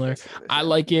pretty similar. I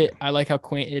like it. I like how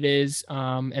quaint it is.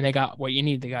 And they got what you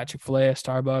need. They got Chick-fil-A,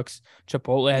 Starbucks,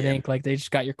 Chipotle. I think like they just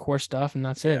got your core stuff, and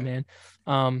that's it,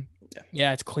 man.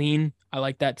 Yeah, it's clean. I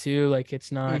like that too. Like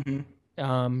it's not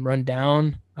run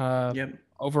down.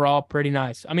 Overall, pretty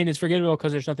nice. I mean, it's forgettable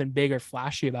because there's nothing big or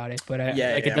flashy about it, but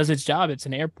it does its job. It's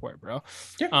an airport, bro.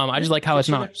 I just like how it's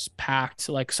not packed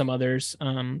like some others.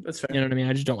 That's fair. You know what I mean?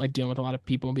 I just don't like dealing with a lot of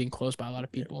people and being close by a lot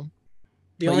of people.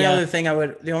 The only other thing I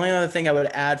would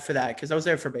add for that, because I was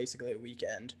there for basically a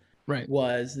weekend, right,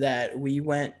 was that we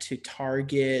went to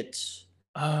Target.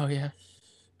 Oh yeah,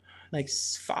 like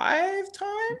 5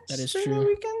 times. That is true. The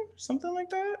weekend, something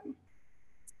like that.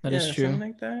 That is true. Something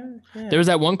like that. Yeah. There was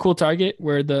that one cool Target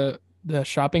where the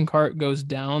shopping cart goes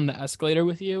down the escalator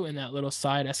with you and that little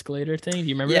side escalator thing. Do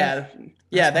you remember that?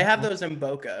 Yeah, they have those in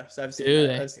Boca. So I've seen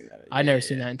that. I've never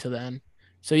seen that until then.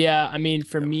 So yeah, I mean,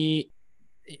 for me,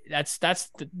 that's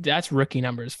rookie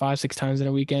numbers, 5-6 times in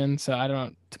a weekend. So I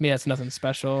don't. To me, that's nothing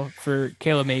special. For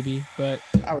Caleb, maybe, but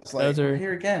I was like, those are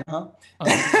here again, huh?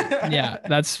 Yeah,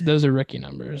 those are rookie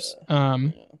numbers.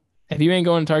 If you ain't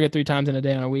going to Target 3 times in a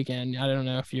day on a weekend, I don't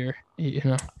know if you're,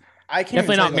 I can't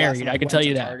definitely not married. I can tell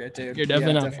you that. Target, dude. You're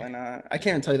definitely not. I can't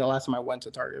even tell you the last time I went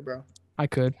to Target, bro. I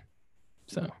could.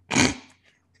 So it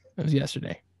was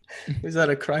yesterday. Was that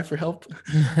a cry for help?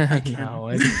 I can't.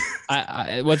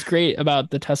 No, what's great about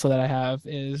the Tesla that I have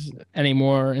is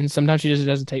anymore, and sometimes she just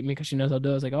doesn't take me because she knows I'll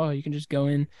do it. It's like, oh, you can just go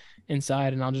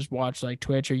inside and I'll just watch like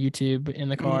Twitch or YouTube in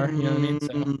the car. You know what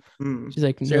I mean? So she's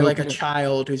like, So you're nope. like a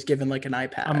child who's given like an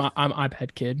iPad. I'm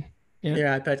iPad kid. Yeah. You're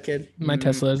an iPad kid. My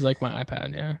Tesla is like my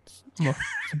iPad. Yeah. It's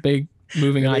a big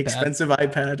moving really iPad. Expensive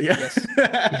iPad. Yeah. Yes.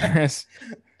 Yes.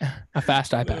 A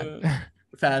fast iPad.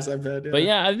 Fast iPad. Yeah. But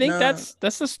yeah, I think that's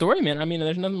the story, man. I mean,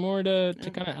 there's nothing more to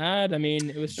kind of add. I mean,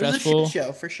 it was stressful. It was a shit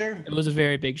show for sure. It was a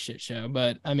very big shit show,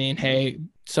 but I mean, hey,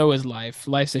 so is life.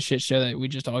 Life's a shit show that we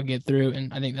just all get through,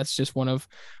 and I think that's just one of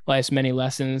life's many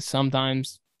lessons.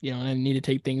 Sometimes, I need to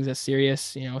take things as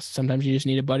serious. Sometimes you just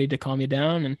need a buddy to calm you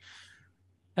down, and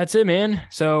that's it, man.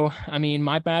 So, I mean,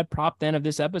 my bad prop then of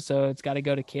this episode, it's got to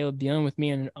go to Caleb dealing with me.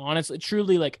 And honestly,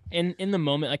 truly, like in the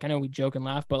moment, like I know we joke and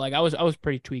laugh, but like I was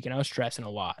pretty tweaking. I was stressing a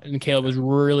lot, and Caleb was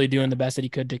really doing the best that he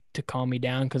could to calm me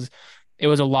down because it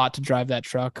was a lot to drive that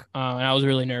truck, and I was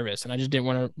really nervous, and I just didn't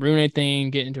want to ruin anything,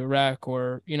 get into a wreck,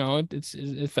 or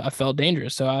I felt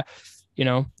dangerous. So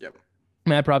Yep.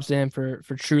 mad props to him for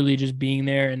truly just being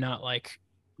there and not like,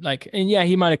 and yeah,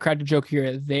 he might have cracked a joke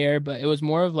here or there, but it was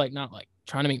more of like not like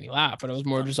trying to make me laugh, but it was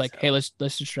more just like, hey, let's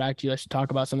distract you, let's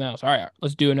talk about something else. All right,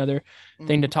 let's do another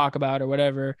thing to talk about or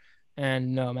whatever.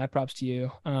 And no, mad props to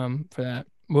you for that.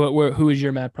 Who is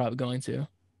your mad prop going to?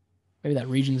 Maybe that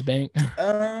Regions Bank.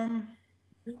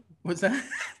 What's that?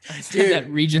 Dude, that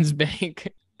Regions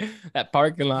Bank, that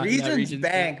parking lot. Regions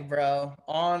Bank, bro.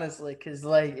 Honestly, because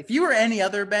like if you were any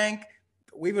other bank,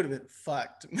 we would have been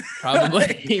fucked.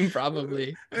 Probably,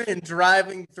 probably. We've been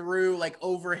driving through like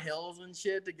over hills and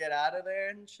shit to get out of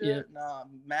there and shit. Yeah. No,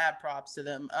 mad props to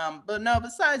them. But no,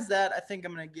 besides that, I think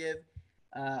I'm gonna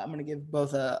give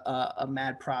both a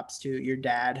mad props to your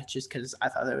dad, just because I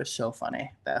thought that was so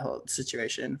funny, that whole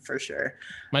situation for sure.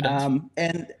 My dad's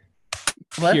and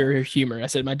pure humor. I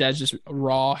said my dad's just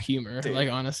raw humor. Dude, like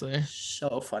honestly,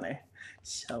 so funny.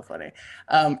 So funny.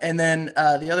 And then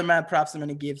the other mad props I'm going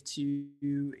to give to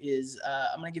is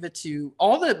I'm going to give it to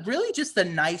all just the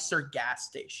nicer gas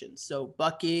stations. So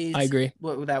Buc-ee's. I agree.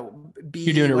 What would that be?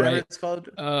 You're doing it right. It's called.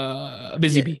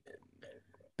 Busy Bee.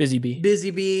 Busy Bee.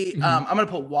 Busy Bee. I'm going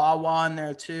to put Wawa in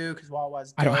there too because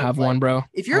Wawa's dope. I don't have one, bro.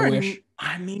 If you're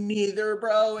I mean, neither,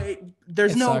 bro.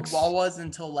 There's no sucks. Wawas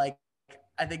until like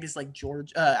I think it's like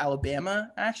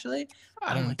Alabama, actually.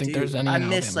 I don't think there's any. I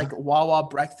miss like Wawa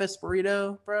breakfast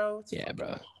burrito, bro. Yeah,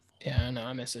 bro. Yeah, no,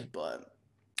 I miss it. But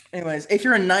anyways, if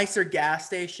you're a nicer gas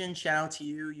station, shout out to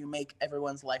you. You make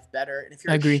everyone's life better. And if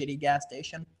you're a shitty gas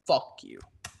station, fuck you.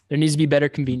 There needs to be better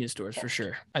convenience stores for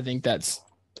sure. I think that's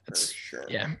for sure.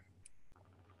 Yeah.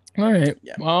 All right.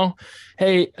 Yeah. Well,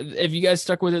 hey, if you guys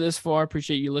stuck with it this far,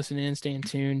 appreciate you listening and staying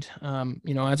tuned.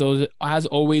 As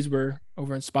always, we're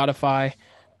over on Spotify,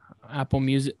 Apple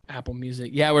Music.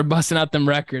 Yeah, we're busting out them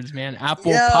records, man.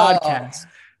 Apple Podcasts.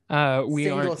 We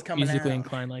aren't musically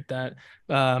inclined like that.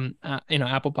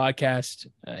 Apple Podcast,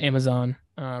 Amazon,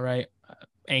 right?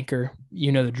 Anchor,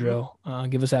 you know the drill.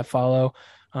 Give us that follow.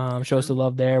 Show us the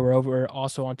love there. We're over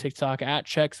also on TikTok at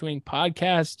Check Swing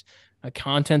Podcast.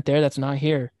 Content there that's not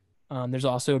here. There's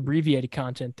also abbreviated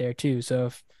content there too. So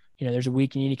if there's a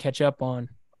week you need to catch up on,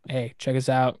 hey, check us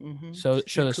out. So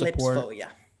show the support.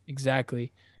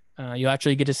 Exactly. You'll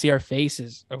actually get to see our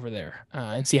faces over there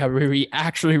and see how we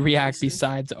actually react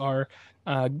besides our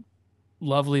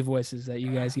lovely voices that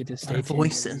you guys get to stay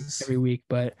tuned every week.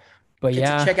 But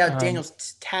yeah, check out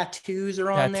Daniel's tattoos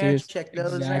are on there. Check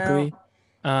those out.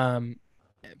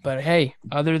 But hey,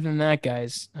 other than that,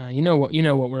 guys, you know what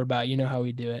we're about. You know how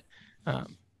we do it.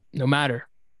 No matter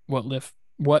what lift.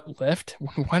 What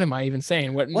am I even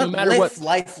saying? No matter what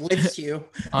life lifts you.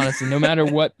 Honestly, no matter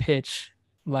what pitch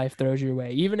life throws your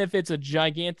way, even if it's a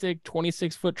gigantic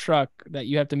 26-foot truck that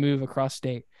you have to move across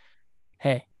state,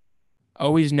 hey,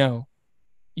 always know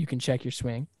you can check your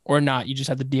swing or not. You just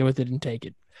have to deal with it and take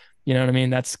it. You know what I mean?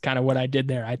 That's kind of what I did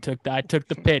there. I took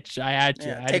the pitch. I had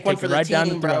to. I had take one for the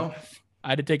team, bro. I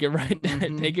had to take it right.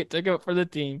 Take it for the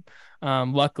team.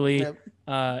 Luckily, hit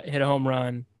a home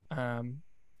run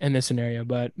in this scenario.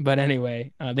 But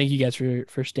anyway, thank you guys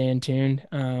for staying tuned.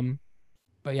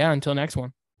 But yeah, until next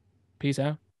one. Peace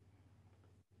out.